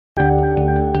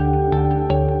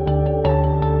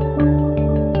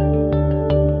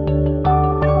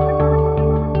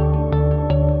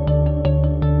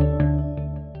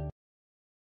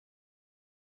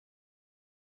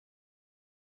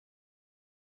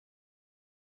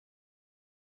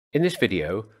In this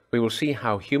video, we will see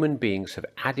how human beings have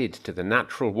added to the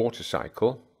natural water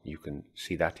cycle, you can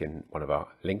see that in one of our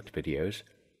linked videos,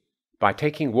 by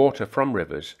taking water from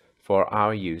rivers for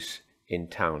our use in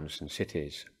towns and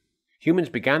cities. Humans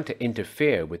began to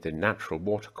interfere with the natural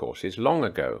watercourses long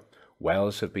ago.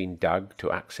 Wells have been dug to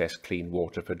access clean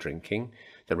water for drinking.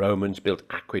 The Romans built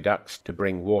aqueducts to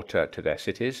bring water to their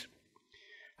cities.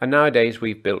 And nowadays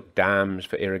we've built dams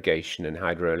for irrigation and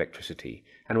hydroelectricity,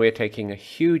 and we're taking a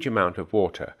huge amount of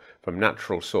water from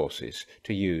natural sources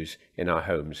to use in our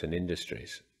homes and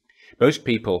industries. Most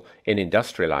people in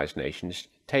industrialized nations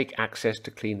take access to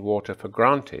clean water for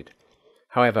granted.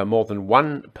 However, more than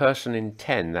 1 person in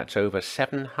 10, that's over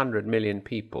 700 million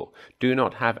people, do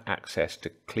not have access to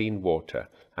clean water,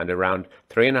 and around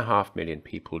 3.5 million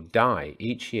people die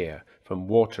each year from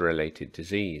water-related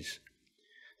disease.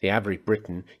 The average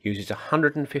Briton uses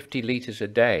 150 litres a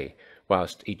day,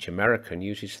 whilst each American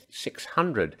uses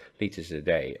 600 litres a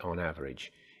day on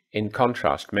average. In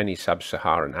contrast, many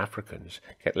sub-Saharan Africans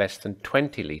get less than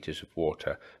 20 litres of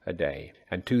water a day,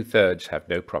 and 2/3 have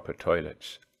no proper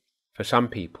toilets. For some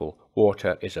people,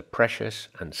 water is a precious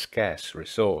and scarce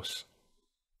resource.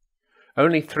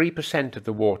 Only 3% of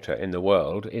the water in the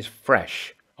world is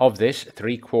fresh. Of this,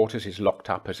 3/4 is locked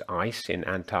up as ice in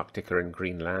Antarctica and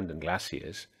Greenland and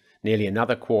glaciers. Nearly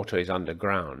another quarter is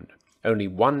underground. Only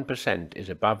 1% is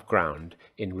above ground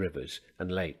in rivers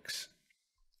and lakes.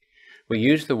 We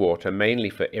use the water mainly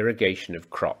for irrigation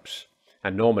of crops,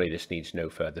 and normally this needs no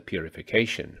further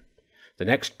purification. The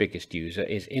next biggest user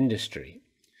is industry.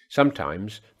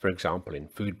 Sometimes, for example in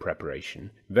food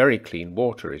preparation, very clean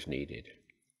water is needed.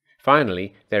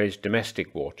 Finally, there is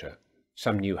domestic water.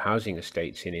 Some new housing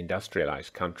estates in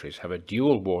industrialized countries have a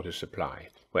dual water supply,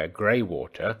 where grey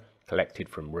water, collected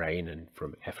from rain and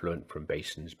from effluent from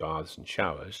basins, baths and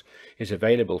showers, is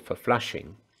available for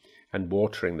flushing and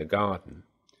watering the garden,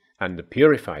 and the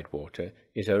purified water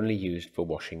is only used for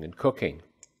washing and cooking.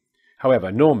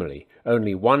 However, normally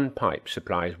only one pipe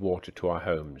supplies water to our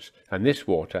homes, and this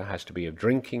water has to be of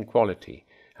drinking quality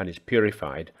and is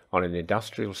purified on an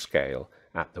industrial scale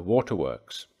at the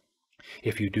waterworks.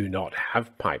 If you do not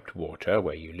have piped water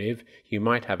where you live, you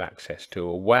might have access to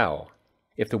a well.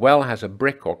 If the well has a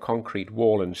brick or concrete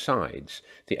wall and sides,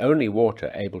 the only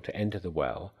water able to enter the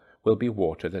well will be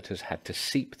water that has had to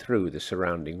seep through the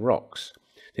surrounding rocks.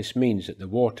 This means that the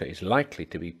water is likely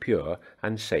to be pure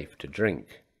and safe to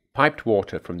drink. Piped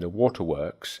water from the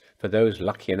waterworks, for those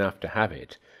lucky enough to have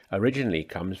it, originally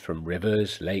comes from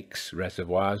rivers, lakes,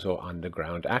 reservoirs or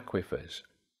underground aquifers.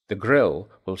 The grill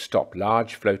will stop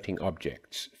large floating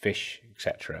objects, fish,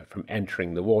 etc., from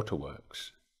entering the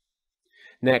waterworks.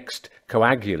 Next,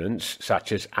 coagulants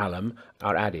such as alum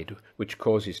are added, which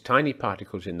causes tiny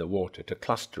particles in the water to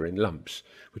cluster in lumps,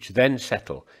 which then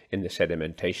settle in the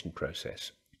sedimentation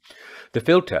process. The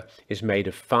filter is made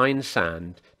of fine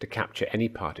sand to capture any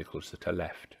particles that are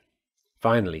left.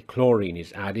 Finally, chlorine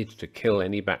is added to kill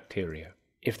any bacteria.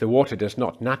 If the water does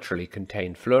not naturally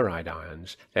contain fluoride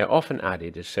ions, they are often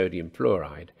added as sodium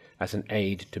fluoride as an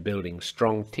aid to building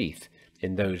strong teeth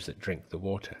in those that drink the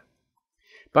water.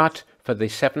 But for the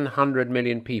 700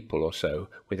 million people or so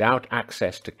without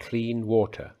access to clean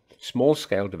water,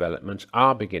 small-scale developments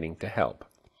are beginning to help.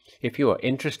 If you are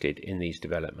interested in these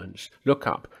developments, look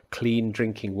up Clean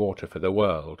Drinking Water for the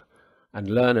World and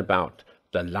learn about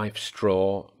the life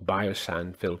straw,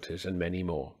 biosand filters and many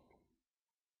more.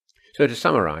 So to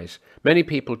summarize, many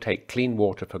people take clean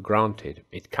water for granted.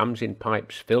 It comes in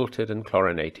pipes filtered and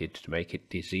chlorinated to make it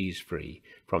disease-free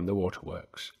from the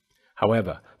waterworks.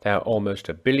 However, there are almost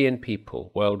 1 billion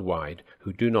people worldwide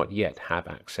who do not yet have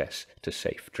access to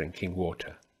safe drinking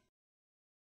water.